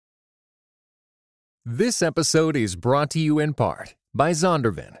This episode is brought to you in part by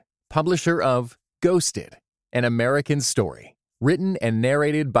Zondervan, publisher of Ghosted, An American Story, written and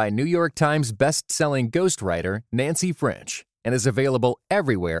narrated by New York Times best-selling ghostwriter Nancy French, and is available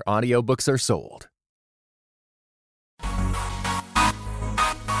everywhere audiobooks are sold.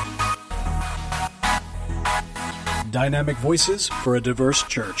 Dynamic voices for a diverse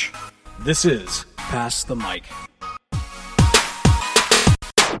church. This is Pass the Mic.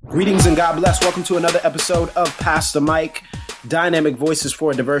 Greetings and God bless. Welcome to another episode of Pass the Mic, Dynamic Voices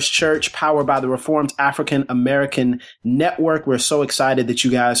for a Diverse Church, powered by the Reformed African American Network. We're so excited that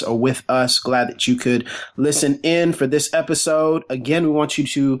you guys are with us. Glad that you could listen in for this episode. Again, we want you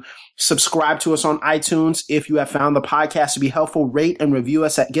to subscribe to us on iTunes. If you have found the podcast to be helpful, rate and review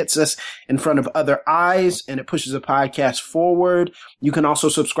us. That gets us in front of other eyes and it pushes the podcast forward. You can also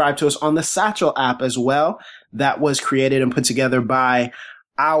subscribe to us on the Satchel app as well. That was created and put together by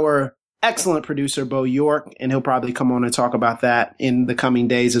our excellent producer, Bo York, and he'll probably come on and talk about that in the coming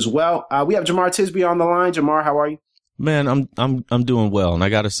days as well. We have Jemar Tisby on the line. Jemar, how are you? Man, I'm doing well, and I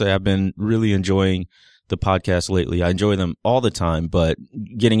got to say I've been really enjoying the podcast lately. I enjoy them all the time, but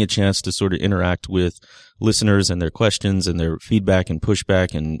getting a chance to sort of interact with listeners and their questions and their feedback and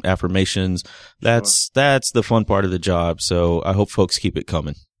pushback and affirmations, that's the fun part of the job. So I hope folks keep it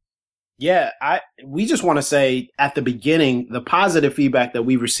coming. Yeah, we just want to say at the beginning, the positive feedback that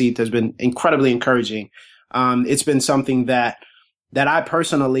we've received has been incredibly encouraging. It's been something that I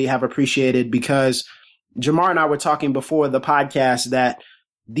personally have appreciated because Jemar and I were talking before the podcast that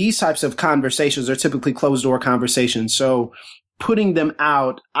these types of conversations are typically closed door conversations. So putting them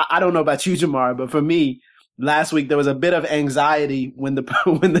out, I don't know about you, Jemar, but for me, last week there was a bit of anxiety when the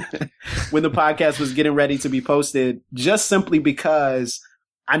podcast was getting ready to be posted, just simply because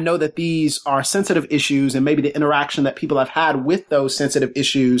I know that these are sensitive issues and maybe the interaction that people have had with those sensitive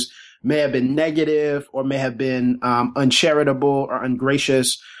issues may have been negative or may have been uncharitable or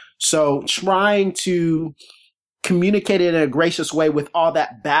ungracious. So trying to communicate it in a gracious way with all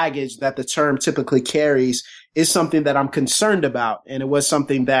that baggage that the term typically carries is something that I'm concerned about. And it was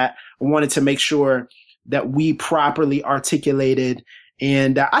something that I wanted to make sure that we properly articulated.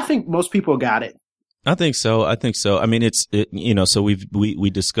 And I think most people got it. I think so. I mean, so we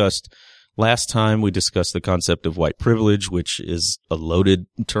discussed last time, we discussed the concept of white privilege, which is a loaded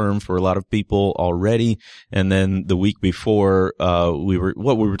term for a lot of people already. And then the week before, we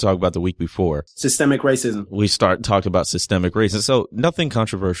were talking about the week before? Systemic racism. We talked about systemic racism. So nothing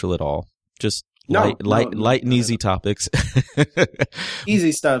controversial at all. Just light and easy topics.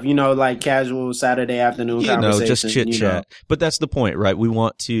 Easy stuff, like casual Saturday afternoon conversation. Just chit chat. But that's the point, right? We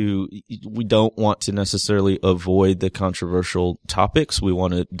don't want to necessarily avoid the controversial topics. We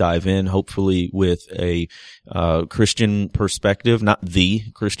want to dive in, hopefully with a Christian perspective, not the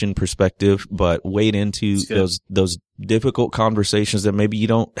Christian perspective, but wade into those difficult conversations that maybe you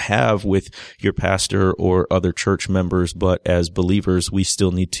don't have with your pastor or other church members, but as believers, we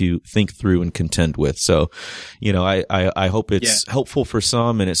still need to think through and contend with. So, I hope it's helpful for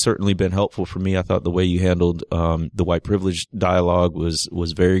some, and it's certainly been helpful for me. I thought the way you handled the white privilege dialogue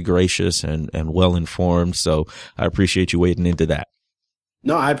was very gracious and well informed. So I appreciate you wading into that.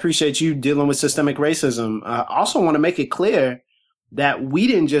 No, I appreciate you dealing with systemic racism. I also want to make it clear that we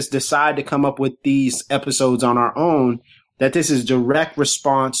didn't just decide to come up with these episodes on our own, that this is direct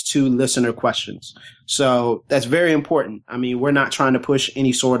response to listener questions. So that's very important. I mean, we're not trying to push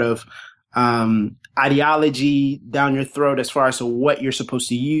any sort of ideology down your throat as far as what you're supposed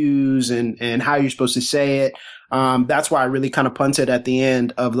to use and how you're supposed to say it. That's why I really kind of punted at the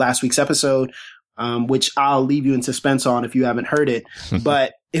end of last week's episode, which I'll leave you in suspense on if you haven't heard it.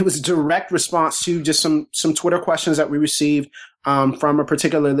 But it was a direct response to just some Twitter questions that we received from a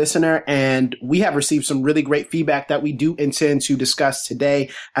particular listener. And we have received some really great feedback that we do intend to discuss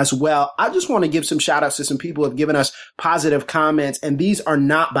today as well. I just want to give some shout outs to some people who have given us positive comments. And these are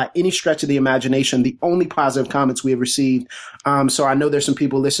not by any stretch of the imagination the only positive comments we have received. So I know there's some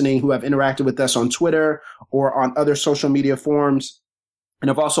people listening who have interacted with us on Twitter or on other social media forums, and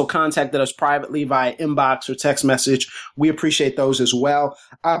have also contacted us privately via inbox or text message. We appreciate those as well.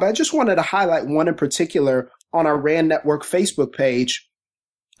 But I just wanted to highlight one in particular on our RAND Network Facebook page.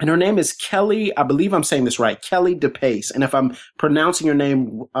 And her name is Kelly. I believe I'm saying this right. Kelly DePace. And if I'm pronouncing your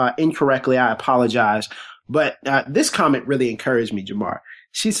name incorrectly, I apologize. But this comment really encouraged me, Jemar.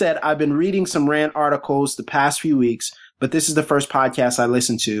 She said, I've been reading some RAND articles the past few weeks, but this is the first podcast I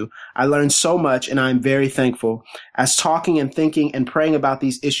listened to. I learned so much and I'm very thankful, as talking and thinking and praying about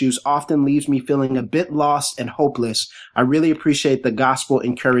these issues often leaves me feeling a bit lost and hopeless. I really appreciate the gospel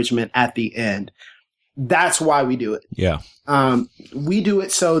encouragement at the end. That's why we do it. Yeah. We do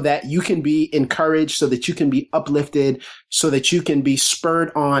it so that you can be encouraged, so that you can be uplifted, so that you can be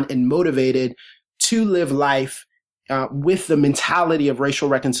spurred on and motivated to live life with the mentality of racial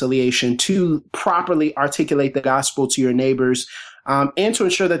reconciliation, to properly articulate the gospel to your neighbors, and to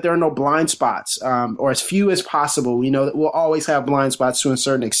ensure that there are no blind spots, or as few as possible. We know that we'll always have blind spots to a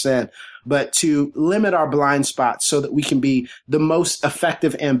certain extent, but to limit our blind spots so that we can be the most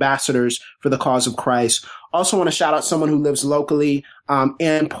effective ambassadors for the cause of Christ. Also want to shout out someone who lives locally,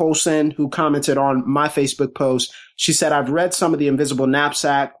 Ann Polson, who commented on my Facebook post. She said, I've read some of The Invisible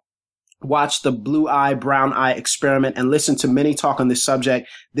Knapsack, watched the Blue Eye, Brown Eye experiment, and listened to many talk on this subject.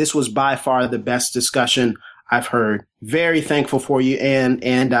 This was by far the best discussion I've heard. Very thankful for you, and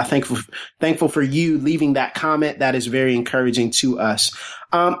thankful for you leaving that comment. That is very encouraging to us.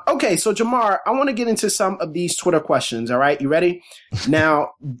 Okay, so Jamar, I want to get into some of these Twitter questions. All right, you ready?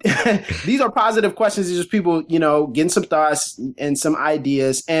 Now, these are positive questions. These are just people, getting some thoughts and some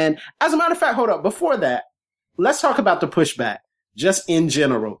ideas. And as a matter of fact, hold up. Before that, let's talk about the pushback. Just in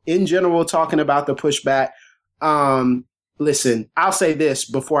general, talking about the pushback. Listen, I'll say this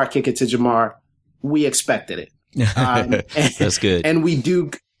before I kick it to Jamar. We expected it. That's good. And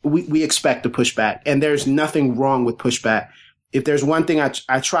we expect the pushback, and there's nothing wrong with pushback. If there's one thing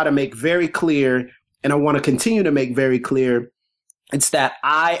I try to make very clear, and I want to continue to make very clear, it's that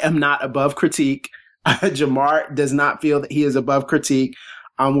I am not above critique. Jamar does not feel that he is above critique.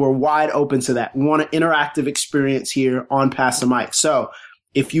 We're wide open to that. We want an interactive experience here on Pass the Mic. So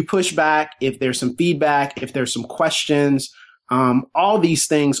if you push back, if there's some feedback, if there's some questions, all these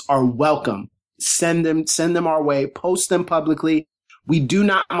things are welcome. Send them our way, post them publicly. We do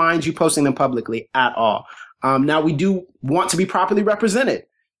not mind you posting them publicly at all. Now we do want to be properly represented,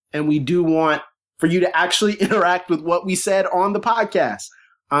 and we do want for you to actually interact with what we said on the podcast.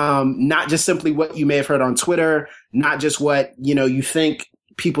 Not just simply what you may have heard on Twitter, not just what, you think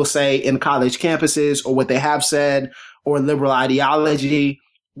people say in college campuses or what they have said or liberal ideology.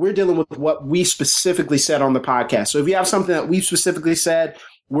 We're dealing with what we specifically said on the podcast. So if you have something that we've specifically said,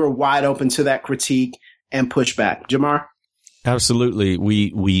 we're wide open to that critique and pushback. Jamar? Absolutely.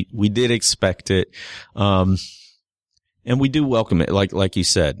 We did expect it. And we do welcome it, like you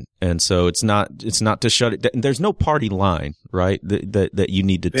said. And so it's not to shut it down. There's no party line, right? That you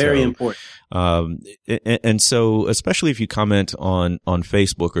need to Very toe. important. And so, especially if you comment on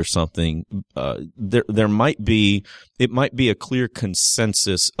Facebook or something, it might be a clear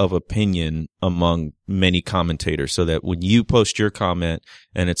consensus of opinion among many commentators, so that when you post your comment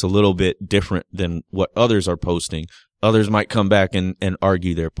and it's a little bit different than what others are posting, others might come back and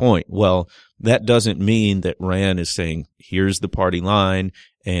argue their point. Well, that doesn't mean that Rand is saying, here's the party line,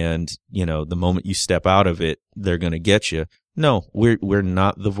 and, the moment you step out of it, they're going to get you. No, we're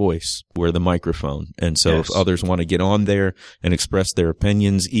not the voice. We're the microphone. And so Yes. if others want to get on there and express their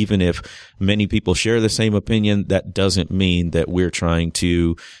opinions, even if many people share the same opinion, that doesn't mean that we're trying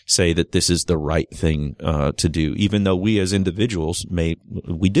to say that this is the right thing to do. Even though we as individuals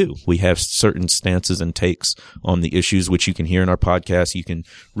we have certain stances and takes on the issues, which you can hear in our podcast. You can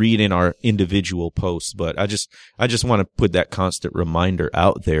read in our individual posts. But I just want to put that constant reminder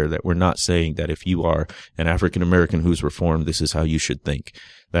out there that we're not saying that if you are an African American who's reformed, this is how you should think.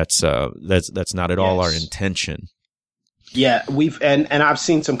 That's not at all our intention. Yeah, and I've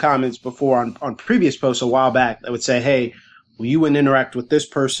seen some comments before on previous posts a while back that would say, hey, well, you wouldn't interact with this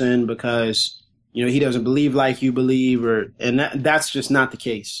person because, he doesn't believe like you believe, and that's just not the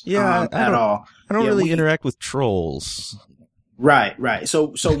case. At all. I don't really interact with trolls. Right.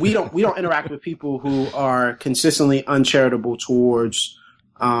 So we don't interact with people who are consistently uncharitable towards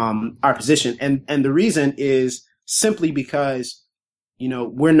our position. And the reason is simply because,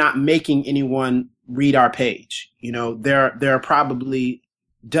 we're not making anyone read our page. There are probably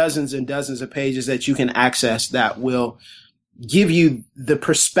dozens and dozens of pages that you can access that will give you the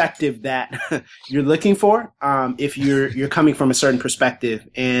perspective that you're looking for. If you're coming from a certain perspective,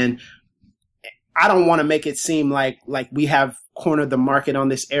 and I don't want to make it seem like we have cornered the market on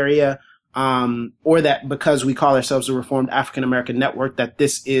this area, or that because we call ourselves a Reformed African American Network, that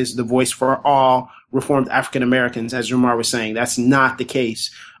this is the voice for all Reformed African Americans, as Jamar was saying. That's not the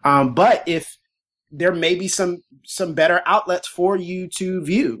case. But if there may be some better outlets for you to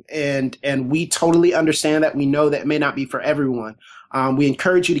view, and we totally understand that. We know that it may not be for everyone. We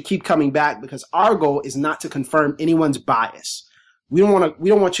encourage you to keep coming back, because our goal is not to confirm anyone's bias. We don't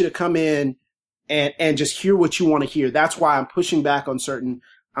want you to come in and just hear what you want to hear. That's why I'm pushing back on certain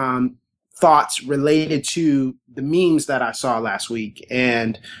thoughts related to the memes that I saw last week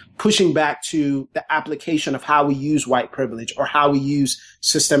and pushing back to the application of how we use white privilege or how we use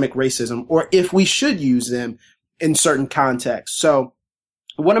systemic racism, or if we should use them in certain contexts. So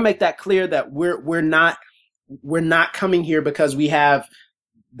I want to make that clear that we're not coming here because we have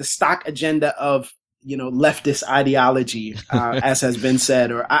the stock agenda of, leftist ideology, as has been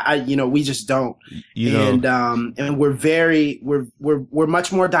said, or we just don't. And we're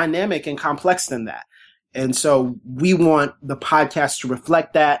much more dynamic and complex than that. And so we want the podcast to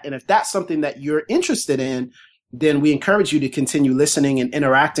reflect that. And if that's something that you're interested in, then we encourage you to continue listening and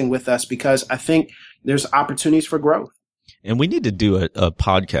interacting with us, because I think there's opportunities for growth. And we need to do a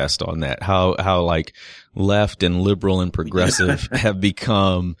podcast on that, how like left and liberal and progressive have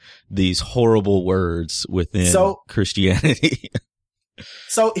become these horrible words within Christianity.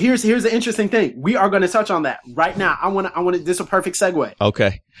 So here's the interesting thing. We are going to touch on that right now. I want to, this is a perfect segue.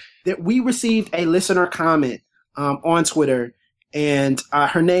 Okay. That we received a listener comment, on Twitter, and,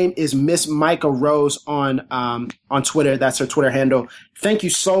 her name is Miss Micah Rose on Twitter. That's her Twitter handle. Thank you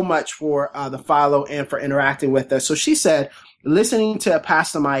so much for, the follow and for interacting with us. So she said, listening to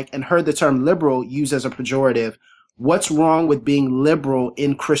Pass the Mic and heard the term liberal used as a pejorative. What's wrong with being liberal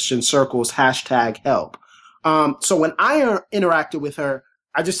in Christian circles? #help. So when I interacted with her,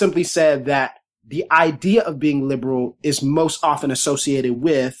 I just simply said that the idea of being liberal is most often associated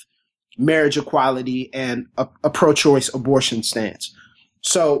with marriage equality and a pro-choice abortion stance.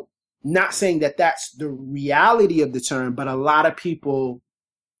 So not saying that that's the reality of the term, but a lot of people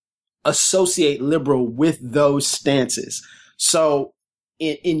associate liberal with those stances. So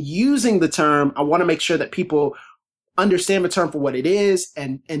in using the term, I want to make sure that people understand the term for what it is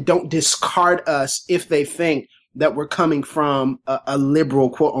and don't discard us if they think that we're coming from a liberal,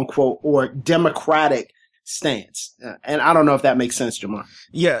 quote unquote, or democratic stance. And I don't know if that makes sense, Jamar.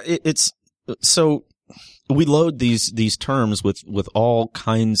 Yeah, it's so we load these terms with all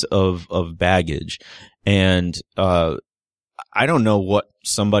kinds of baggage, and I don't know what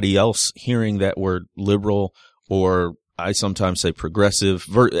somebody else hearing that word liberal, or I sometimes say progressive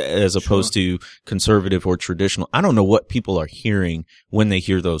as opposed to conservative or traditional. I don't know what people are hearing when they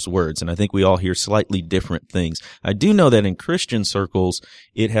hear those words. And I think we all hear slightly different things. I do know that in Christian circles,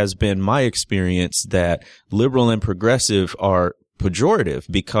 it has been my experience that liberal and progressive are pejorative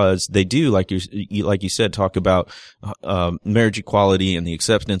because they do, like you said, talk about marriage equality and the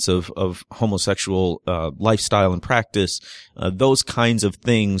acceptance of homosexual lifestyle and practice, those kinds of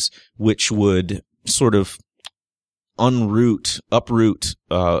things which would sort of uproot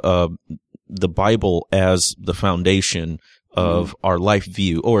the Bible as the foundation of our life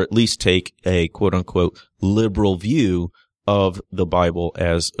view, or at least take a quote unquote liberal view of the Bible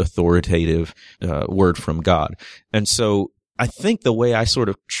as authoritative word from God. And so I think the way I sort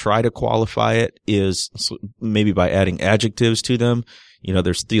of try to qualify it is maybe by adding adjectives to them.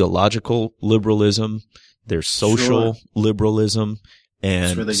 There's theological liberalism, there's social liberalism.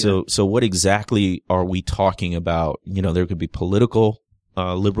 And really so what exactly are we talking about? There could be political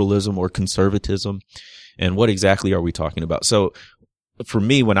liberalism or conservatism. And what exactly are we talking about? So for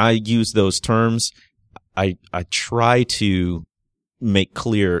me, when I use those terms, I try to make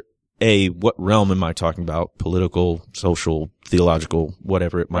clear, A, what realm am I talking about? Political, social, theological,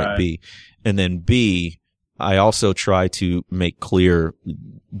 whatever it might be. And then B, I also try to make clear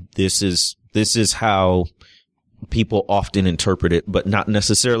this is how people often interpret it, but not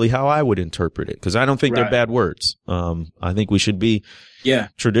necessarily how I would interpret it, because I don't think they're bad words. I think we should be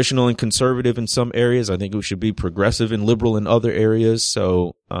traditional and conservative in some areas. I think we should be progressive and liberal in other areas.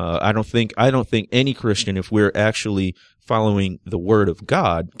 So I don't think any Christian, if we're actually following the word of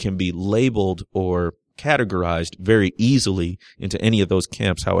God, can be labeled or categorized very easily into any of those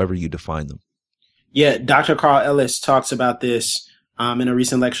camps, however you define them. Yeah, Dr. Carl Ellis talks about this in a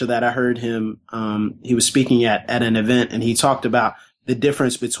recent lecture that I heard him. He was speaking at an event, and he talked about the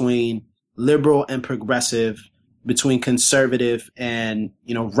difference between liberal and progressive, between conservative and,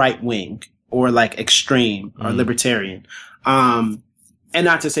 right wing, or like extreme or libertarian. And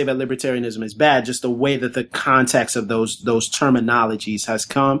not to say that libertarianism is bad, just the way that the context of those terminologies has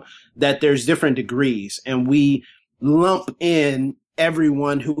come, that there's different degrees, and we lump in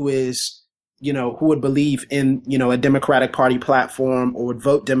everyone who is, who would believe in, a Democratic Party platform or would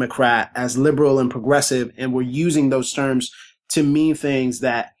vote Democrat as liberal and progressive. And we're using those terms to mean things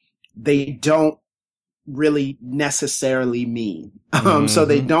that they don't really necessarily mean. So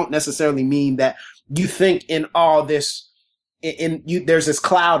they don't necessarily mean that you think in all this, there's this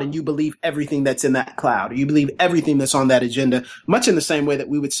cloud and you believe everything that's in that cloud, or you believe everything that's on that agenda, much in the same way that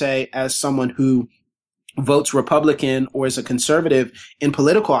we would say as someone who votes Republican or is a conservative in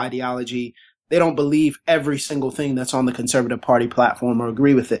political ideology, they don't believe every single thing that's on the Conservative Party platform or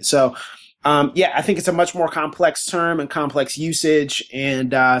agree with it. So, I think it's a much more complex term and complex usage.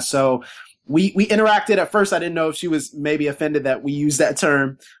 And so we interacted at first. I didn't know if she was maybe offended that we use that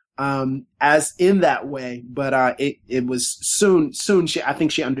term as in that way, but it was soon I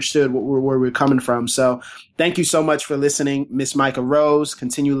think she understood where we're coming from. So thank you so much for listening, Miss Micah Rose.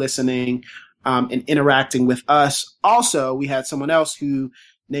 Continue listening and interacting with us. Also, we had someone else who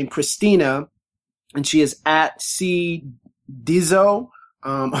named Christina, and she is at C Dizzo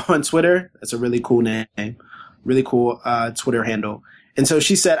on Twitter. That's a really cool name, really cool Twitter handle. And so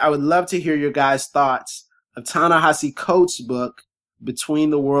she said, I would love to hear your guys' thoughts of Ta-Nehisi Coates' book, Between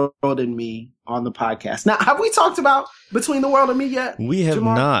the World and Me, on the podcast. Now, have we talked about Between the World and Me yet? We have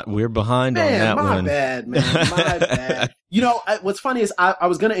Jamar? not. We're behind on that one. My bad, man. My bad. You know, what's funny is I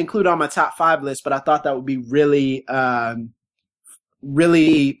was going to include it on my top 5 list, but I thought that would be really,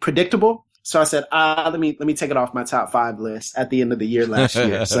 really predictable. So I said, let me take it off my top 5 list at the end of the year last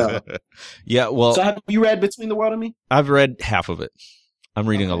year. So yeah, well, so have you read Between the World and Me? I've read half of it. I'm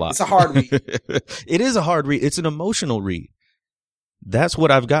reading a lot. It's a hard read. It is a hard read. It's an emotional read. That's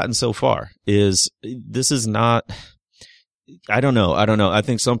what I've gotten so far. This is not, I don't know. I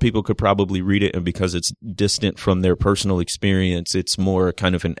think some people could probably read it, and because it's distant from their personal experience, it's more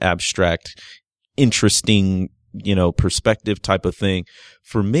kind of an abstract, interesting, perspective type of thing.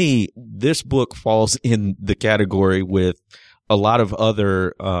 For me, this book falls in the category with a lot of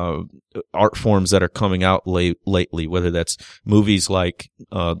other art forms that are coming out lately, whether that's movies like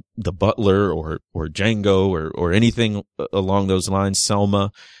The Butler or Django or anything along those lines,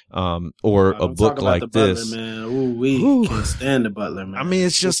 Selma, or a book like this. Butler, man. Ooh, we can't stand The Butler, man. I mean,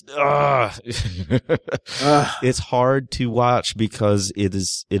 it's just it's hard to watch because it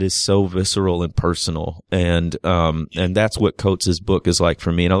is so visceral and personal, and that's what Coates' book is like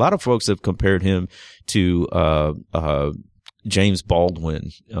for me. And a lot of folks have compared him to James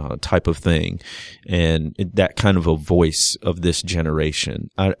Baldwin type of thing, and that kind of a voice of this generation.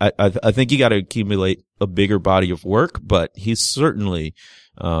 I think you got to accumulate a bigger body of work, but he's certainly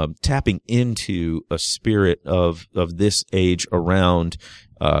tapping into a spirit of this age around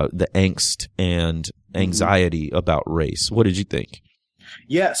the angst and anxiety about race. What did you think?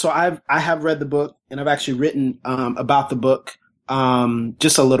 Yeah, so I have read the book, and I've actually written about the book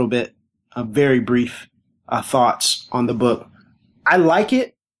just a little bit, very brief thoughts on the book. I like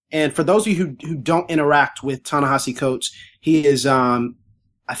it. And for those of you who don't interact with Ta-Nehisi Coates, he is, I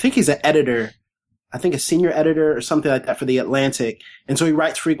think he's an editor, a senior editor or something like that for The Atlantic. And so he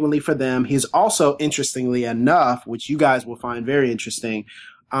writes frequently for them. He's also, interestingly enough, which you guys will find very interesting,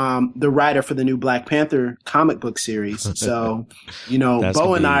 the writer for the new Black Panther comic book series. So,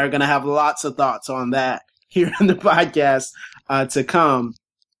 Bo and I are going to have lots of thoughts on that here in the podcast to come.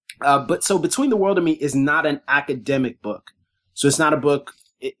 But so Between the World and Me is not an academic book. So it's not a book.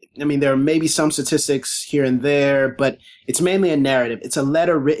 There are maybe some statistics here and there, but it's mainly a narrative. It's a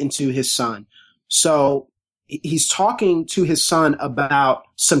letter written to his son. So he's talking to his son about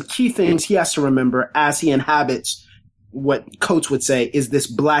some key things he has to remember as he inhabits what Coates would say is this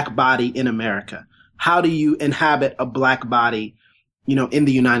black body in America. How do you inhabit a black body, in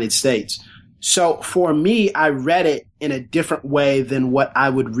the United States? So for me, I read it in a different way than what I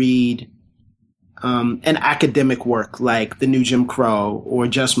would read an academic work like The New Jim Crow or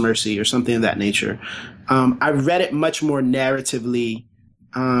Just Mercy or something of that nature. I read it much more narratively,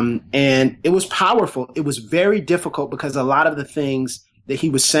 and it was powerful. It was very difficult because a lot of the things that he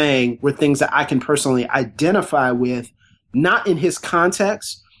was saying were things that I can personally identify with, not in his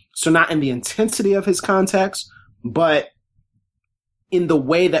context, so not in the intensity of his context, but in the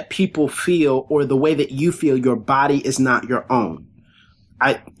way that people feel or the way that you feel your body is not your own.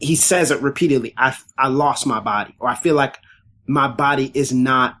 He says it repeatedly. I lost my body, or I feel like my body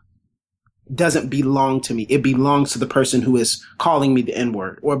doesn't belong to me. It belongs to the person who is calling me the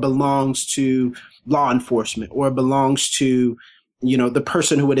N-word, or belongs to law enforcement, or belongs to, the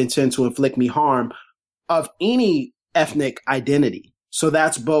person who would intend to inflict me harm of any ethnic identity. So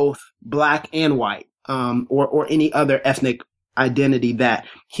that's both black and white, or any other ethnic identity that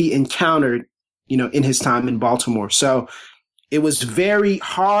he encountered, in his time in Baltimore. So it was very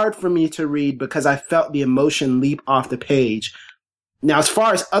hard for me to read because I felt the emotion leap off the page. Now, as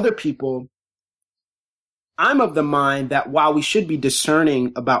far as other people, I'm of the mind that while we should be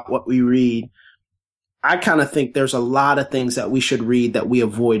discerning about what we read, I kind of think there's a lot of things that we should read that we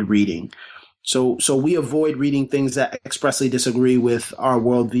avoid reading. So we avoid reading things that expressly disagree with our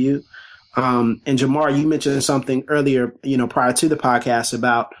worldview. And Jamar, you mentioned something earlier, prior to the podcast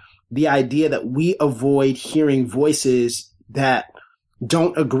about the idea that we avoid hearing voices that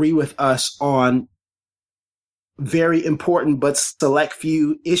don't agree with us on very important but select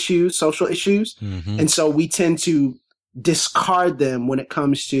few issues, social issues. Mm-hmm. And so we tend to discard them when it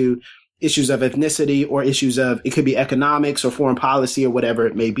comes to issues of ethnicity or issues of, it could be economics or foreign policy or whatever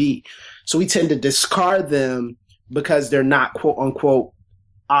it may be. So we tend to discard them because they're not, quote unquote,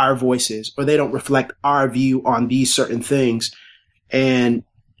 our voices, or they don't reflect our view on these certain things. And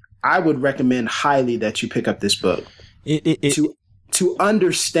I would recommend highly that you pick up this book to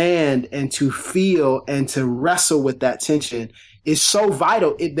understand and to feel and to wrestle with that tension is so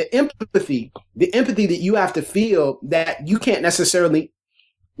vital. The empathy that you have to feel that you can't necessarily,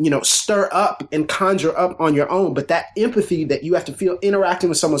 stir up and conjure up on your own, but that empathy that you have to feel interacting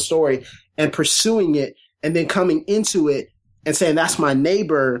with someone's story and pursuing it and then coming into it and saying, that's my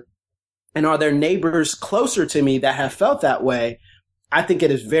neighbor. And are there neighbors closer to me that have felt that way? I think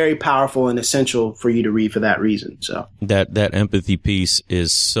it is very powerful and essential for you to read for that reason. So that empathy piece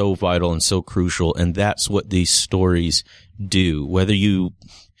is so vital and so crucial. And that's what these stories do. How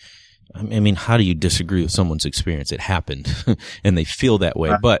do you disagree with someone's experience? It happened and they feel that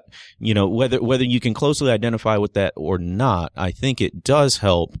way. Right. But, whether you can closely identify with that or not, I think it does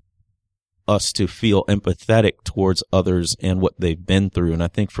help us to feel empathetic towards others and what they've been through. And I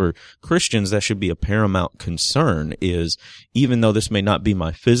think for Christians, that should be a paramount concern is, even though this may not be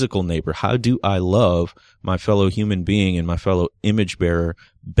my physical neighbor, how do I love my fellow human being and my fellow image bearer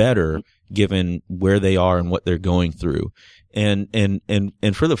better given where they are and what they're going through? And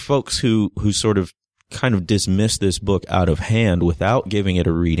for the folks who sort of kind of dismiss this book out of hand without giving it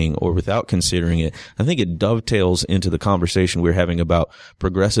a reading or without considering it, I think it dovetails into the conversation we're having about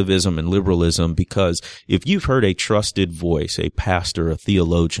progressivism and liberalism, because if you've heard a trusted voice, a pastor, a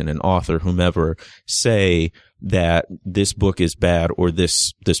theologian, an author, whomever, say that this book is bad or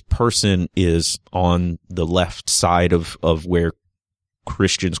this person is on the left side of where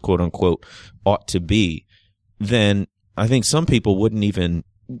Christians, quote unquote, ought to be, then I think some people wouldn't even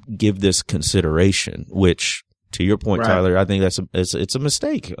give this consideration, which, to your point, right, Tyler, I think it's a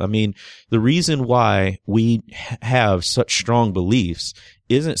mistake. I mean, the reason why we have such strong beliefs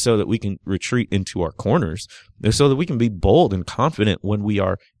isn't so that we can retreat into our corners. They're so that we can be bold and confident when we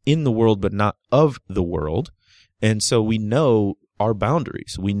are in the world, but not of the world. And so we know our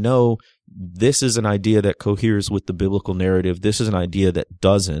boundaries. We know this is an idea that coheres with the biblical narrative. This is an idea that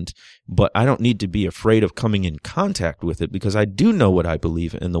doesn't, but I don't need to be afraid of coming in contact with it because I do know what I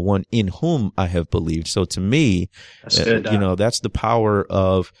believe and the one in whom I have believed. So to me, that's the power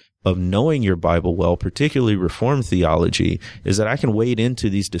of knowing your Bible well, particularly Reformed theology, is that I can wade into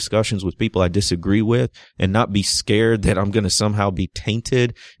these discussions with people I disagree with and not be scared that I'm going to somehow be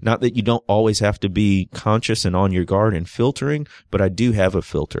tainted. Not that you don't always have to be conscious and on your guard and filtering, but I do have a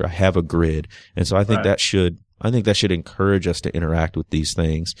filter. I have a grid. And so I think that should encourage us to interact with these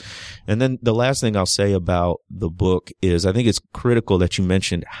things. And then the last thing I'll say about the book is I think it's critical that you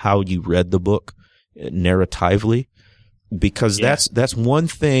mentioned how you read the book narratively. Because that's one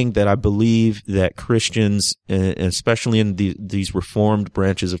thing that I believe that Christians, especially in these reformed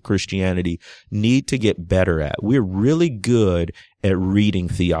branches of Christianity, need to get better at. We're really good at reading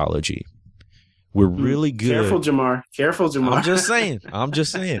theology. We're really good. Careful, Jamar. I'm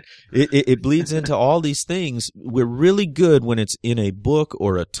just saying. It bleeds into all these things. We're really good when it's in a book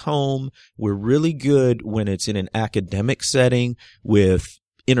or a tome. We're really good when it's in an academic setting with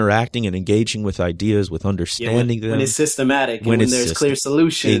interacting and engaging with ideas, with understanding them. When it's systematic, when there's clear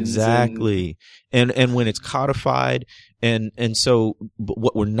solutions. Exactly. And when it's codified. And so, but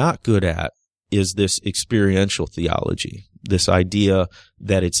what we're not good at is this experiential theology, this idea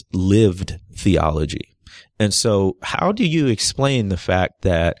that it's lived theology. And so how do you explain the fact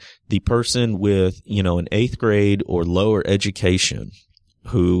that the person with, an 8th grade or lower education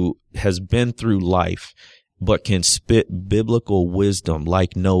who has been through life but can spit biblical wisdom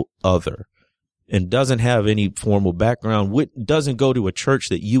like no other and doesn't have any formal background, doesn't go to a church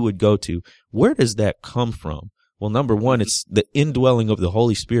that you would go to, where does that come from? Well, number one, it's the indwelling of the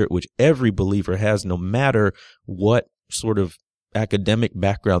Holy Spirit, which every believer has, no matter what sort of academic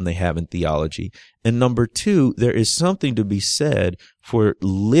background they have in theology. And number two, there is something to be said for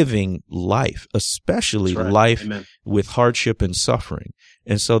living life, especially life Amen. With hardship and suffering.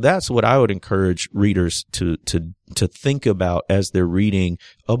 And so that's what I would encourage readers to think about as they're reading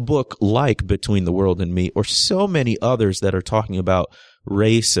a book like Between the World and Me, or so many others that are talking about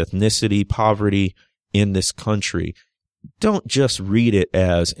race, ethnicity, poverty in this country. don't just read it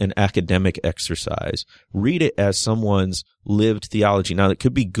as an academic exercise. Read it as someone's lived theology. Now, it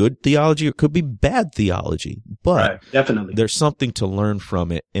could be good theology or it could be bad theology, but definitely there's something to learn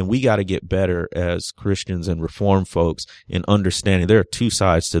from it. And we got to get better as Christians and Reformed folks in understanding there are two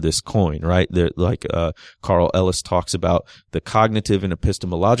sides to this coin, right? There, like Carl Ellis talks about the cognitive and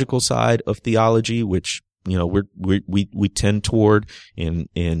epistemological side of theology, which we tend toward in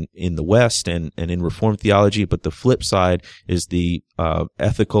the West and in Reformed theology, but the flip side is the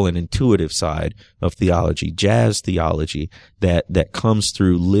ethical and intuitive side of theology, jazz theology that comes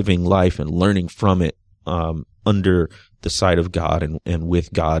through living life and learning from it under the sight of God and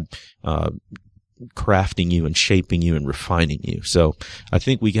with God crafting you and shaping you and refining you. So I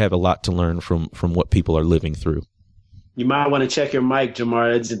think we have a lot to learn from what people are living through. You might want to check your mic,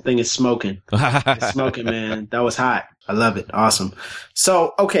 Jamar. That thing is smoking. It's smoking, man. That was hot. I love it. Awesome.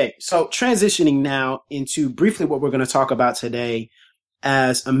 So, okay. So transitioning now into briefly what we're going to talk about today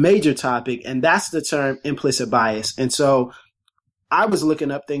as a major topic, and that's the term implicit bias. And so I was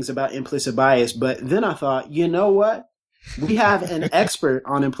looking up things about implicit bias, but then I thought, you know what? We have an expert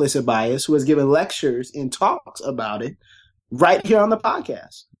on implicit bias who has given lectures and talks about it right here on the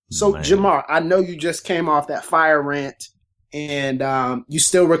podcast. So, man. Jamar, I know you just came off that fire rant and you're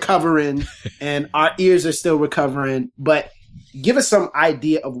still recovering and our ears are still recovering, but give us some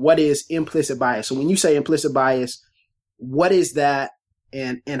idea of what is implicit bias. So when you say implicit bias, what is that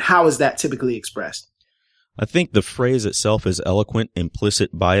and how is that typically expressed? I think the phrase itself is eloquent.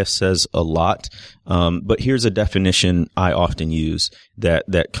 Implicit bias says a lot. But here's a definition I often use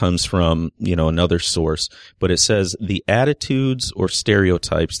that comes from, another source. But it says the attitudes or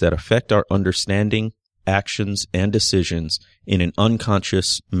stereotypes that affect our understanding, actions, and decisions in an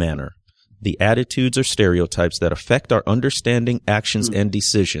unconscious manner. The attitudes or stereotypes that affect our understanding, actions, and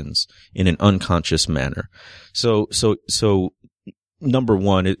decisions in an unconscious manner. So number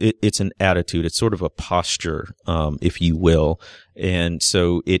one, it's an attitude. It's sort of a posture, if you will. And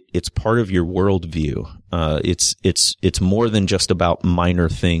so it's part of your worldview. It's more than just about minor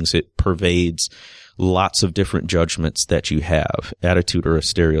things. It pervades lots of different judgments that you have, attitude or a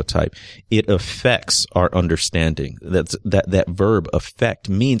stereotype. It affects our understanding. That verb affect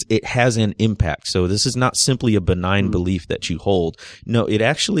means it has an impact. So this is not simply a benign belief that you hold. No, it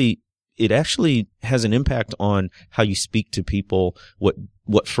actually has an impact on how you speak to people,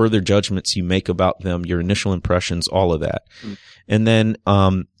 what further judgments you make about them, your initial impressions, all of that. And then,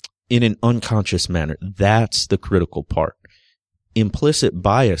 in an unconscious manner, that's the critical part. Implicit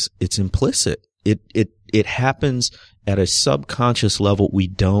bias, it's implicit. It happens at a subconscious level. We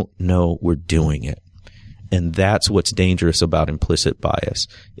don't know we're doing it. And that's what's dangerous about implicit bias,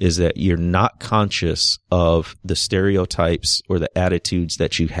 is that you're not conscious of the stereotypes or the attitudes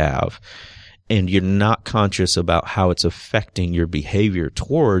that you have. And you're not conscious about how it's affecting your behavior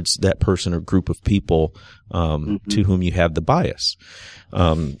towards that person or group of people, to whom you have the bias.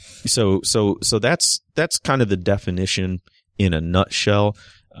 So that's kind of the definition in a nutshell.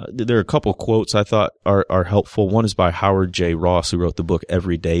 There are a couple quotes I thought are helpful. One is by Howard J. Ross, who wrote the book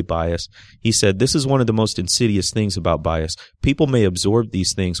Everyday Bias. He said, "This is one of the most insidious things about bias. People may absorb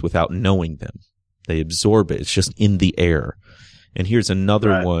these things without knowing them. They absorb it. It's just in the air." And here's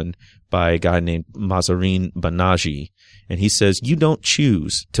another one by a guy named Mahzarin Banaji. And he says, "You don't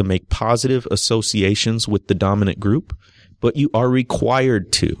choose to make positive associations with the dominant group, but you are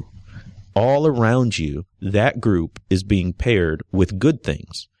required to. All around you, that group is being paired with good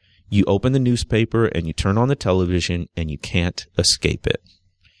things. You open the newspaper and you turn on the television and you can't escape it."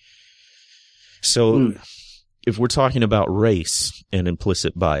 So if we're talking about race and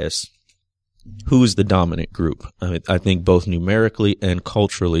implicit bias, who's the dominant group? I think both numerically and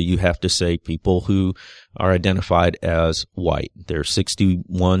culturally, you have to say people who are identified as white. They're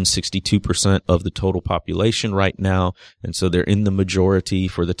 62% of the total population right now. And so they're in the majority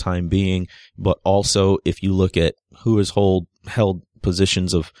for the time being. But also, if you look at who has held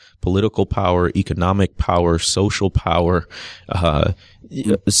positions of political power, economic power, social power,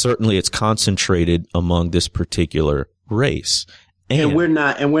 certainly it's concentrated among this particular race. And we're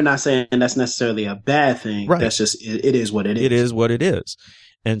not saying that's necessarily a bad thing. Right. That's just, it is what it is. It is what it is.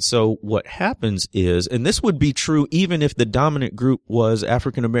 And so what happens is, and this would be true even if the dominant group was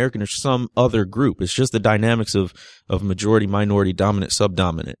African American or some other group. It's just the dynamics of majority, minority, dominant,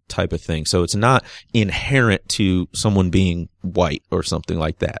 subdominant type of thing. So it's not inherent to someone being white or something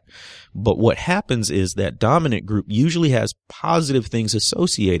like that. But what happens is that dominant group usually has positive things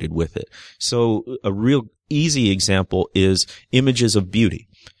associated with it. So a real easy example is images of beauty.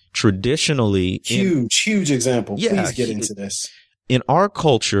 Traditionally, huge example. Please get into this. in our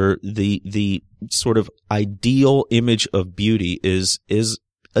culture, the sort of ideal image of beauty is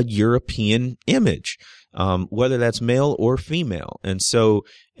a European image, whether that's male or female. And so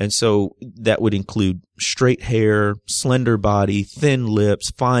that would include straight hair, slender body, thin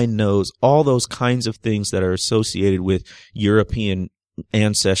lips, fine nose, all those kinds of things that are associated with European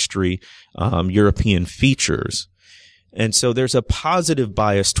ancestry, European features. And so there's a positive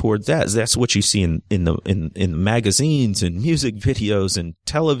bias towards that. That's what you see in magazines and music videos and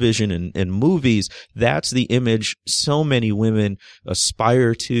television and movies. That's the image so many women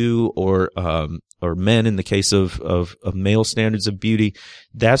aspire to, or men in the case of male standards of beauty.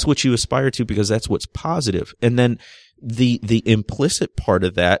 That's what you aspire to because that's what's positive. And then the implicit part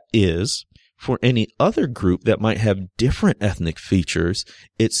of that is, for any other group that might have different ethnic features,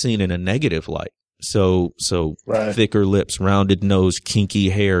 it's seen in a negative light. So right. Thicker lips, rounded nose, kinky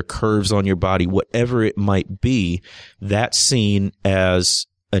hair, curves on your body, whatever it might be, that's seen as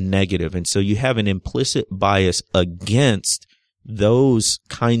a negative. And so you have an implicit bias against those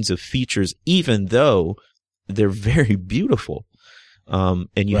kinds of features, even though they're very beautiful. And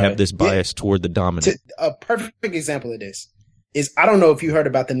you right. have this bias toward the dominant. A perfect example of this is, I don't know if you heard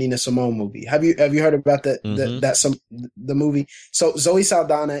about the Nina Simone movie. Have you heard about the movie? So Zoe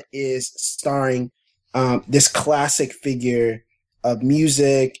Saldana is starring this classic figure of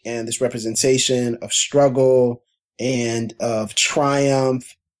music and this representation of struggle and of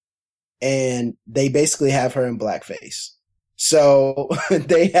triumph, and they basically have her in blackface. So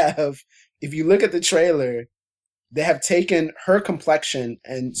they have, if you look at the trailer, they have taken her complexion,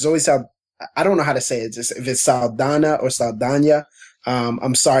 and Zoe Saldana, I don't know how to say it, if it's Saldana or Saldana.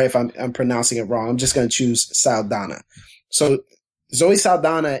 I'm sorry if I'm pronouncing it wrong. I'm just going to choose Saldana. So Zoe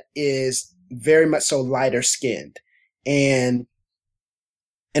Saldana is very much so lighter skinned. And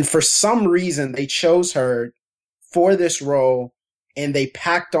for some reason they chose her for this role, and they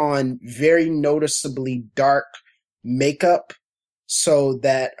packed on very noticeably dark makeup so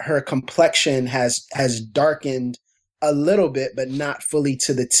that her complexion has darkened a little bit, but not fully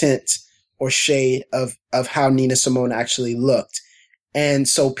to the tint or shade of how Nina Simone actually looked. And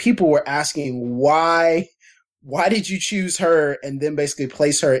so people were asking, why did you choose her and then basically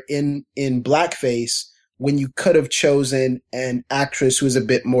place her in blackface when you could have chosen an actress who is a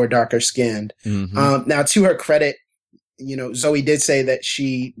bit more darker skinned? Mm-hmm. Now, to her credit, Zoe did say that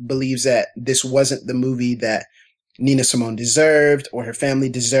she believes that this wasn't the movie that Nina Simone deserved or her family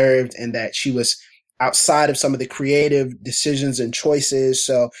deserved, and that she was outside of some of the creative decisions and choices.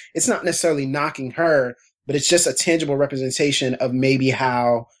 So it's not necessarily knocking her, but it's just a tangible representation of maybe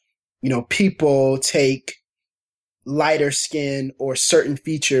how, people take lighter skin or certain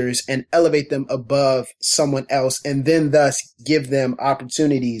features and elevate them above someone else, and then thus give them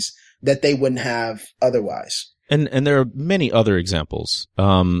opportunities that they wouldn't have otherwise. And there are many other examples.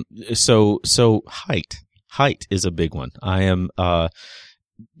 So height is a big one. I am,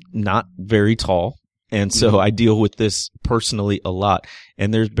 not very tall. And so I deal with this personally a lot.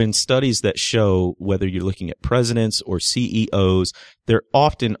 And there's been studies that show, whether you're looking at presidents or CEOs, they're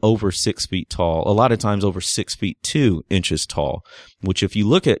often over 6 feet tall, a lot of times over 6 feet 2 inches tall, which if you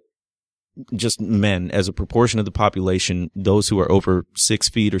look at just men as a proportion of the population, those who are over 6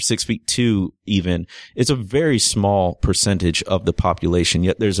 feet or 6 feet 2 even, it's a very small percentage of the population.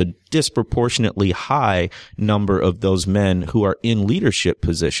 Yet there's a disproportionately high number of those men who are in leadership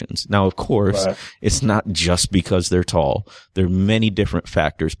positions. Now, of course, right. It's not just because they're tall. There are many different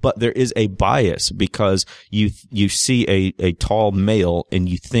factors, but there is a bias because you see a tall male and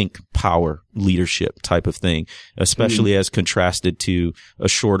you think power, leadership type of thing, especially as contrasted to a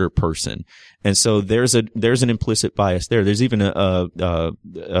shorter person. And so there's an implicit bias there. There's even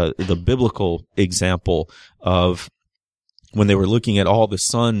the biblical example of when they were looking at all the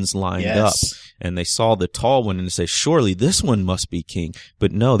sons lined up and they saw the tall one and they say, surely this one must be king.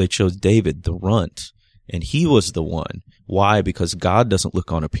 But no, they chose David, the runt, and he was the one. Why? Because God doesn't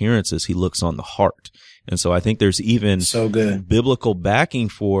look on appearances. He looks on the heart. And so I think there's even biblical backing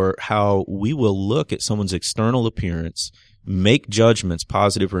for how we will look at someone's external appearance, make judgments,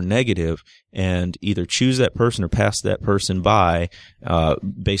 positive or negative, and either choose that person or pass that person by,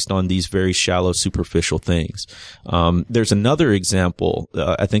 based on these very shallow, superficial things. There's another example.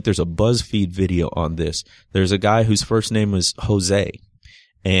 I think there's a BuzzFeed video on this. There's a guy whose first name was Jose,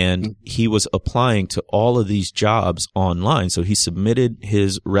 and he was applying to all of these jobs online. So he submitted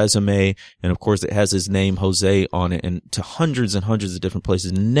his resume, and of course it has his name, Jose, on it, and to hundreds and hundreds of different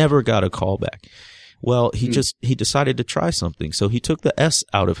places, never got a call back. Well, he decided to try something. So he took the S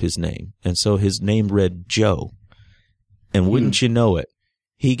out of his name. And so his name read Joe. And wouldn't you know it,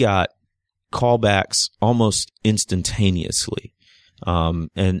 he got callbacks almost instantaneously.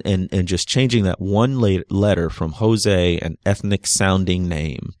 And just changing that one letter from Jose, an ethnic sounding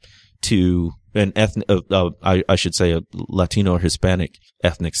name, to an I should say a Latino or Hispanic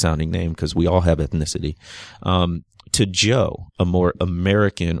ethnic sounding name, because we all have ethnicity, to Joe, a more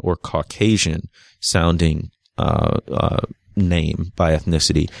American or Caucasian sounding, name by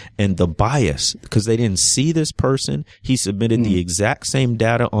ethnicity. And the bias, because they didn't see this person, he submitted the exact same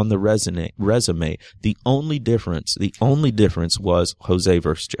data on the resume. The only difference was Jose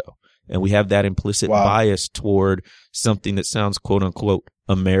versus Joe. And we have that implicit bias toward something that sounds quote unquote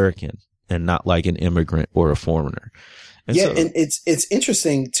American and not like an immigrant or a foreigner. And and it's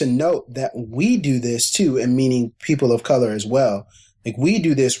interesting to note that we do this too, and meaning people of color as well. Like, we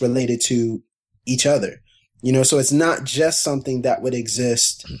do this related to each other. So it's not just something that would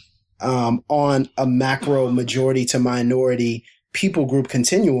exist on a macro majority to minority people group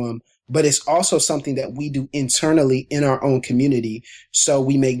continuum, but it's also something that we do internally in our own community. So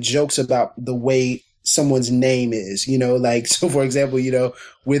we make jokes about the way someone's name is, like, so for example,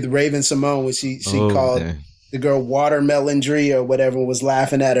 with Raven Simone, when she called the girl Watermelon Dre or whatever, was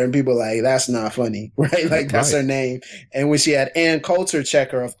laughing at her, and people were like, that's not funny, right? Like, that's her name. And when she had Ann Coulter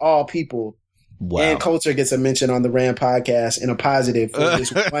Checker, of all people, Ann Coulter gets a mention on the Rand podcast in a positive for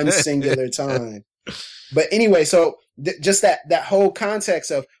this one singular time. But anyway, so just that whole context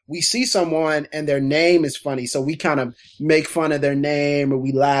of, we see someone and their name is funny, so we kind of make fun of their name or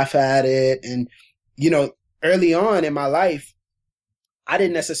we laugh at it. And, early on in my life, I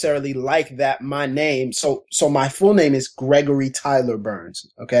didn't necessarily like that my name. So my full name is Gregory Tyler Burns.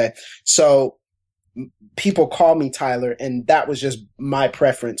 Okay. So people call me Tyler, and that was just my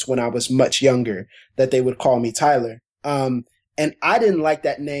preference when I was much younger, that they would call me Tyler. And I didn't like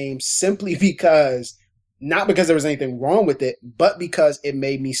that name simply because, not because there was anything wrong with it, but because it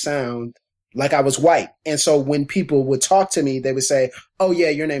made me sound like I was white. And so when people would talk to me, they would say, oh yeah,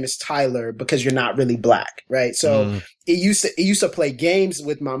 your name is Tyler because you're not really black. Right. So it used to play games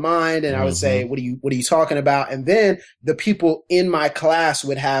with my mind, and I would say, what are you talking about? And then the people in my class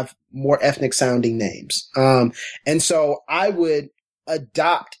would have more ethnic sounding names. And so I would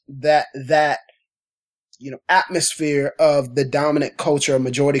adopt that, atmosphere of the dominant culture,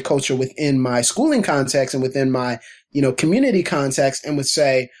 majority culture within my schooling context and within my, community context, and would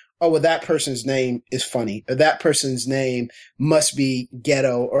say, oh, well, that person's name is funny, or that person's name must be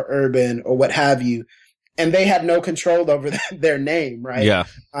ghetto or urban or what have you. And they had no control over their name, right? Yeah.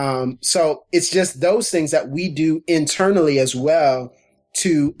 So it's just those things that we do internally as well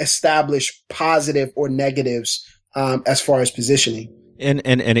to establish positive or negatives as far as positioning. And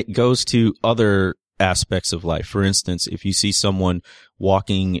it goes to other aspects of life. For instance, if you see someone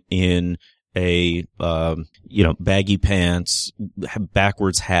walking in a baggy pants,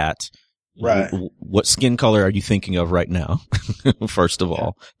 backwards hat, right, what skin color are you thinking of right now? First of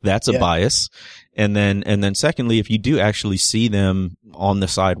all, that's a bias. And then secondly, if you do actually see them on the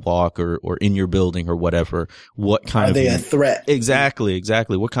sidewalk or in your building or whatever, what kind of, are they a threat? Exactly.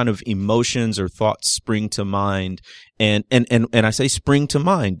 What kind of emotions or thoughts spring to mind? And I say spring to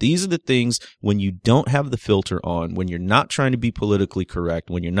mind. These are the things when you don't have the filter on, when you're not trying to be politically correct,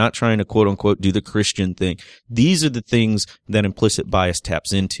 when you're not trying to quote unquote do the Christian thing. These are the things that implicit bias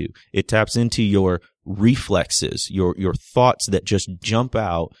taps into. It taps into your reflexes, your thoughts that just jump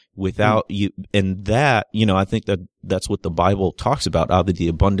out without you. And that, I think that's what the Bible talks about. Out of the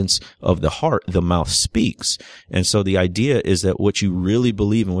abundance of the heart, the mouth speaks. And so the idea is that what you really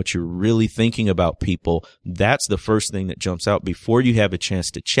believe and what you're really thinking about people, that's the first thing that jumps out before you have a chance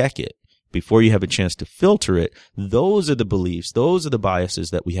to check it, before you have a chance to filter it. Those are the beliefs. Those are the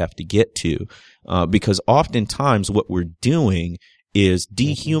biases that we have to get to. Because oftentimes what we're doing is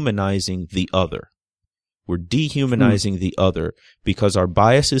dehumanizing the other. We're dehumanizing the other because our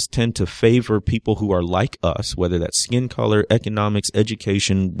biases tend to favor people who are like us, whether that's skin color, economics,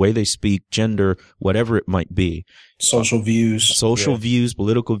 education, way they speak, gender, whatever it might be. Social views,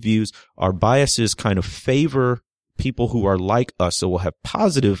 political views. Our biases kind of favor people who are like us. So we'll have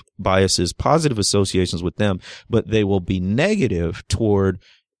positive biases, positive associations with them, but they will be negative toward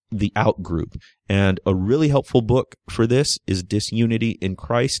the out group. And a really helpful book for this is Disunity in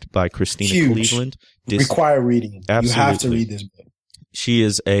Christ by Christina Cleveland. Require reading. Absolutely. You have to read this book. She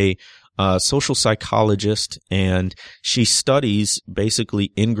is a social psychologist, and she studies basically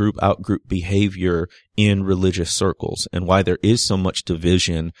in-group, out-group behavior in religious circles and why there is so much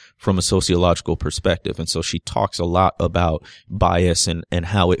division from a sociological perspective. And so she talks a lot about bias and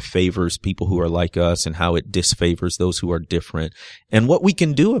how it favors people who are like us and how it disfavors those who are different and what we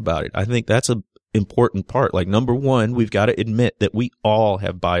can do about it. I think that's a important part. Like, number one, we've got to admit that we all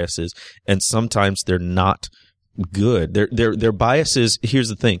have biases, and sometimes they're not good. Their biases. Here's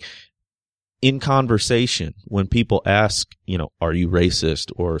the thing. In conversation, when people ask, are you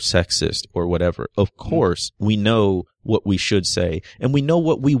racist or sexist or whatever, of course, we know what we should say, and we know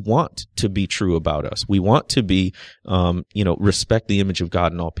what we want to be true about us. We want to be, respect the image of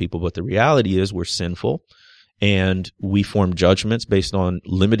God in all people. But the reality is we're sinful, and we form judgments based on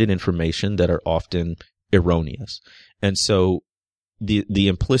limited information that are often erroneous. And so the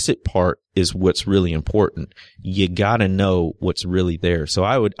implicit part is what's really important. You gotta know what's really there. So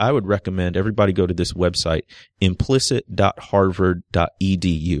I would recommend everybody go to this website,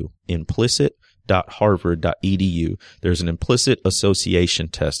 implicit.harvard.edu. Implicit.harvard.edu. There's an implicit association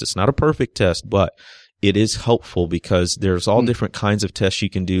test. It's not a perfect test, but it is helpful because there's all different kinds of tests you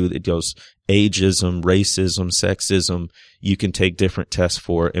can do. It goes ageism, racism, sexism. You can take different tests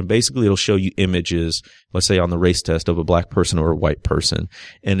for it. And basically it'll show you images, let's say on the race test, of a black person or a white person.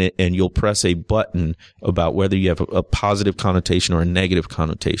 And you'll press a button about whether you have a positive connotation or a negative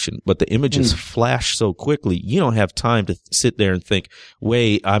connotation. But the images flash so quickly, you don't have time to sit there and think,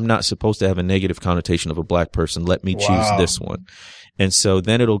 wait, I'm not supposed to have a negative connotation of a black person. Let me choose this one. And so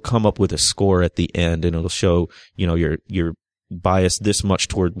then it'll come up with a score at the end, and it'll show, you're biased this much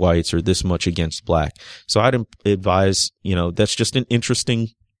toward whites or this much against black. So I'd advise, that's just an interesting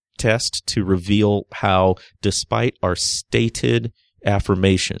test to reveal how, despite our stated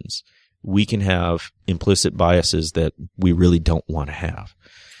affirmations, we can have implicit biases that we really don't want to have.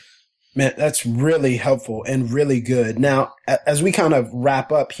 Man, that's really helpful and really good. Now, as we kind of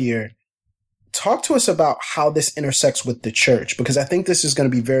wrap up here, talk to us about how this intersects with the church, because I think this is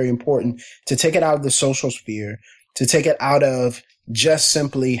going to be very important to take it out of the social sphere, to take it out of just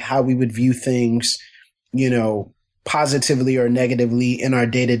simply how we would view things, positively or negatively in our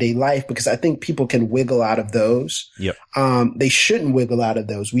day-to-day life, because I think people can wiggle out of those. Yep. They shouldn't wiggle out of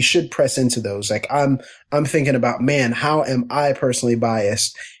those. We should press into those. Like I'm thinking about, man, how am I personally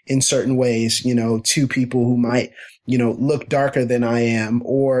biased in certain ways, to people who might, look darker than I am,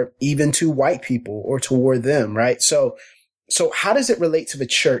 or even to white people or toward them. Right. So how does it relate to the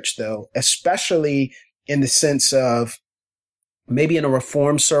church though, especially in the sense of maybe in a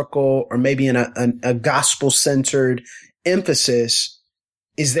reform circle or maybe in a gospel centered emphasis?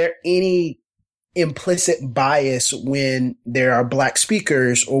 Is there any implicit bias when there are black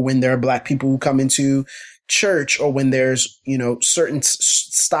speakers, or when there are black people who come into church, or when there's, certain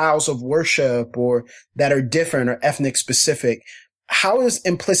styles of worship or that are different or ethnic specific? How does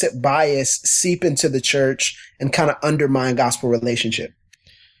implicit bias seep into the church and kind of undermine gospel relationship?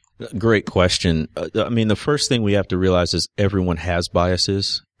 Great question. The first thing we have to realize is everyone has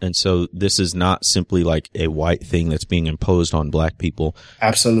biases. And so this is not simply like a white thing that's being imposed on black people.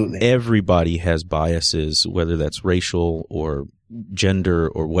 Absolutely. Everybody has biases, whether that's racial or gender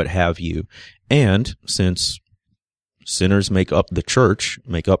or what have you. And since sinners make up the church,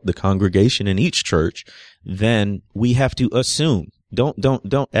 make up the congregation in each church, then we have to assume.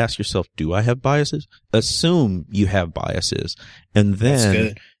 Don't ask yourself, do I have biases? Assume you have biases. And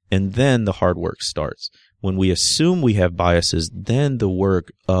then the hard work starts. When we assume we have biases, then the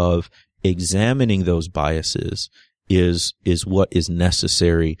work of examining those biases is what is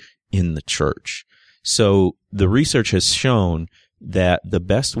necessary in the church. So the research has shown that the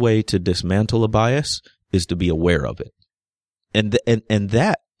best way to dismantle a bias is to be aware of it. And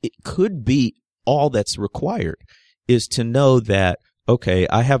that it could be all that's required, is to know that, okay,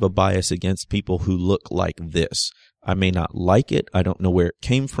 I have a bias against people who look like this. I may not like it. I don't know where it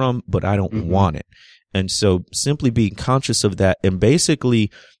came from, but I don't want it. And so simply being conscious of that and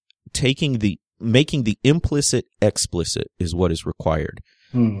basically making the implicit explicit is what is required.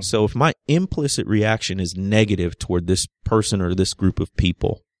 So if my implicit reaction is negative toward this person or this group of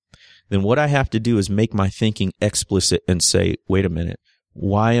people, then what I have to do is make my thinking explicit and say, wait a minute,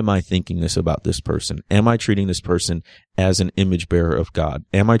 why am I thinking this about this person? Am I treating this person as an image bearer of God?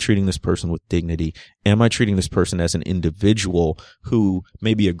 Am I treating this person with dignity? Am I treating this person as an individual who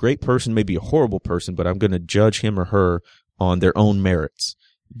may be a great person, may be a horrible person, but I'm going to judge him or her on their own merits?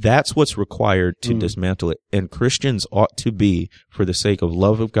 That's what's required to dismantle it. And Christians ought to be, for the sake of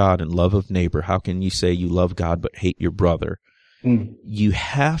love of God and love of neighbor. How can you say you love God but hate your brother? You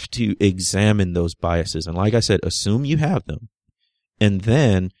have to examine those biases. And like I said, assume you have them. And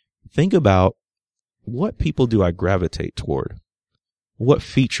then think about, what people do I gravitate toward? What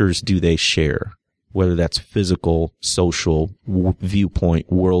features do they share? Whether that's physical, social, viewpoint,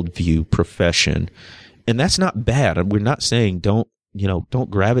 worldview, profession. And that's not bad. And we're not saying don't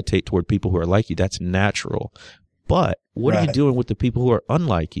gravitate toward people who are like you. That's natural. But what are you doing with the people who are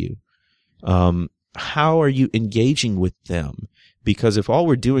unlike you? How are you engaging with them? Because if all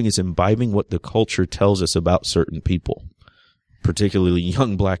we're doing is imbibing what the culture tells us about certain people, particularly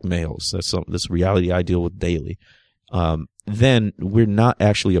young black males, that's reality I deal with daily, then we're not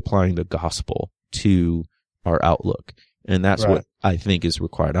actually applying the gospel to our outlook. And that's what I think is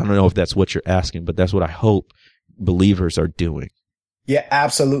required. I don't know if that's what you're asking, but that's what I hope believers are doing. Yeah,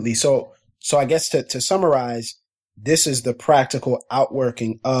 absolutely. So I guess to summarize, this is the practical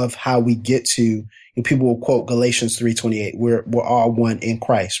outworking of how we get to, and people will quote Galatians 3:28. We're all one in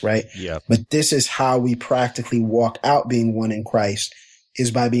Christ, right? Yeah. But this is how we practically walk out being one in Christ,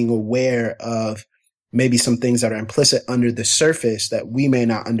 is by being aware of maybe some things that are implicit under the surface that we may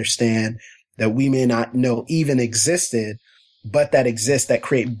not understand, that we may not know even existed, but that exist, that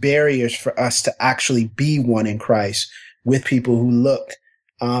create barriers for us to actually be one in Christ with people who look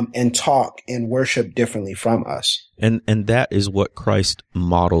and talk and worship differently from us. And that is what Christ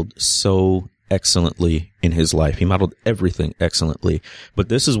modeled so excellently in his life. He modeled everything excellently. But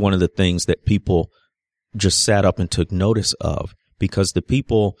this is one of the things that people just sat up and took notice of, because the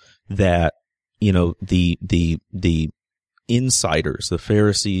people that, the insiders, the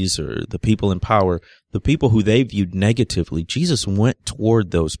Pharisees or the people in power, the people who they viewed negatively, Jesus went toward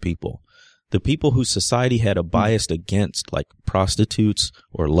those people. The people whose society had a bias against, like prostitutes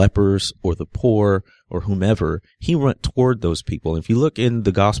or lepers or the poor or whomever, he went toward those people. If you look in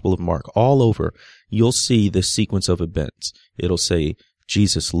the Gospel of Mark all over, you'll see this sequence of events. It'll say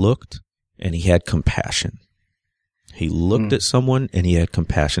Jesus looked and he had compassion. He looked at someone and he had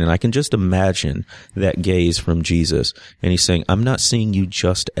compassion. And I can just imagine that gaze from Jesus. And he's saying, I'm not seeing you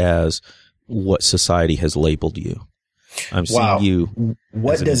just as what society has labeled you. I'm seeing you.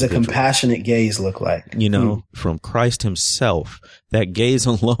 What does a compassionate gaze look like? From Christ himself, that gaze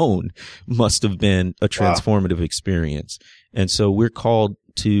alone must have been a transformative experience. And so we're called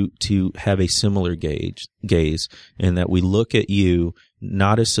to have a similar gaze, in that we look at you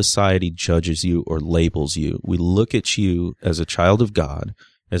not as society judges you or labels you. We look at you as a child of God,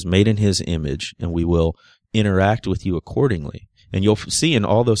 as made in his image, and we will interact with you accordingly. And you'll see in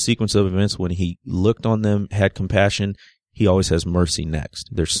all those sequence of events, when he looked on them, had compassion, he always has mercy next.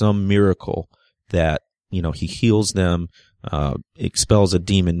 There's some miracle that, he heals them, expels a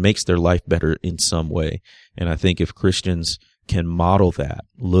demon, makes their life better in some way. And I think if Christians can model that,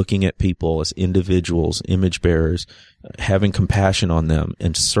 looking at people as individuals, image bearers, having compassion on them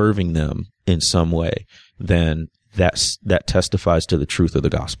and serving them in some way, then that testifies to the truth of the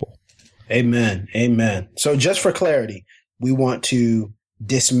gospel. Amen. Amen. So just for clarity, we want to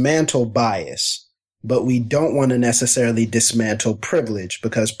dismantle bias, but we don't want to necessarily dismantle privilege,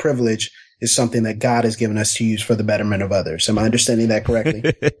 because privilege is something that God has given us to use for the betterment of others. Am I understanding that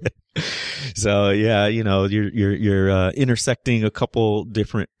correctly? So yeah, you're intersecting a couple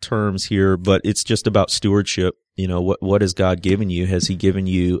different terms here, but it's just about stewardship. What has God given you? Has he given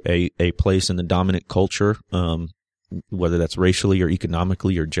you a place in the dominant culture? Whether that's racially or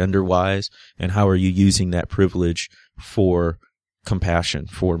economically or gender wise, and how are you using that privilege for compassion,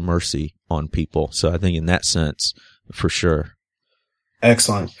 for mercy on people? So I think in that sense, for sure.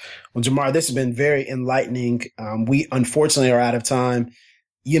 Excellent. Well, Jamar, this has been very enlightening. We unfortunately are out of time.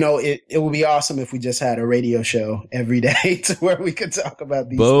 It would be awesome if we just had a radio show every day to where we could talk about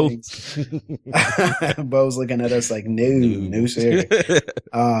these things. Bo's looking at us like, no, sir.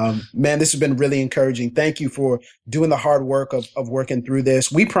 Man, this has been really encouraging. Thank you for doing the hard work of working through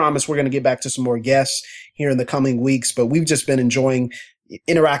this. We promise we're going to get back to some more guests here in the coming weeks, but we've just been enjoying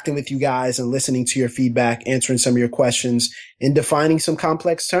interacting with you guys and listening to your feedback, answering some of your questions, and defining some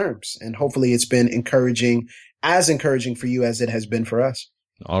complex terms. And hopefully it's been as encouraging for you as it has been for us.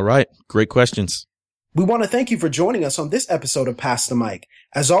 All right. Great questions. We want to thank you for joining us on this episode of Pass the Mic.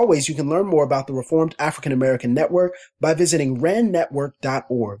 As always, you can learn more about the Reformed African American Network by visiting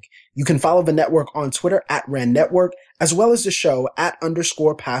randnetwork.org. You can follow the network on Twitter @randnetwork, as well as the show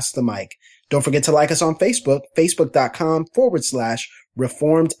 @_Pass the Mic. Don't forget to like us on Facebook,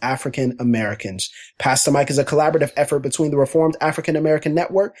 facebook.com/Reformed African Americans. Pass the Mic is a collaborative effort between the Reformed African American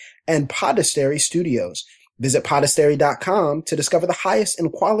Network and Podastery Studios. Visit podastery.com to discover the highest in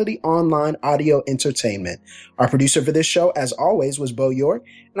quality online audio entertainment. Our producer for this show, as always, was Bo York,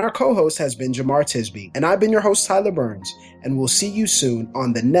 and our co-host has been Jamar Tisby. And I've been your host, Tyler Burns, and we'll see you soon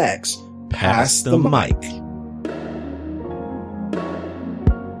on the next Pass the Mic.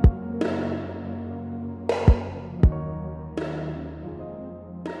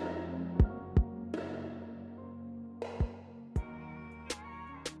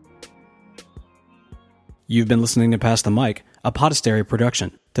 You've been listening to Pass the Mic, a Podastery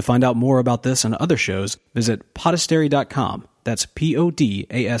production. To find out more about this and other shows, visit podastery.com. That's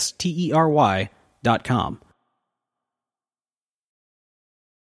PODASTERY.com.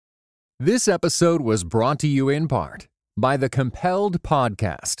 This episode was brought to you in part by the Compelled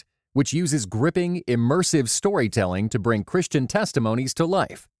Podcast, which uses gripping, immersive storytelling to bring Christian testimonies to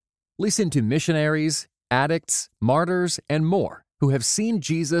life. Listen to missionaries, addicts, martyrs, and more who have seen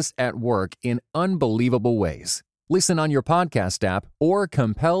Jesus at work in unbelievable ways. Listen on your podcast app or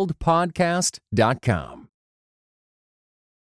compelledpodcast.com.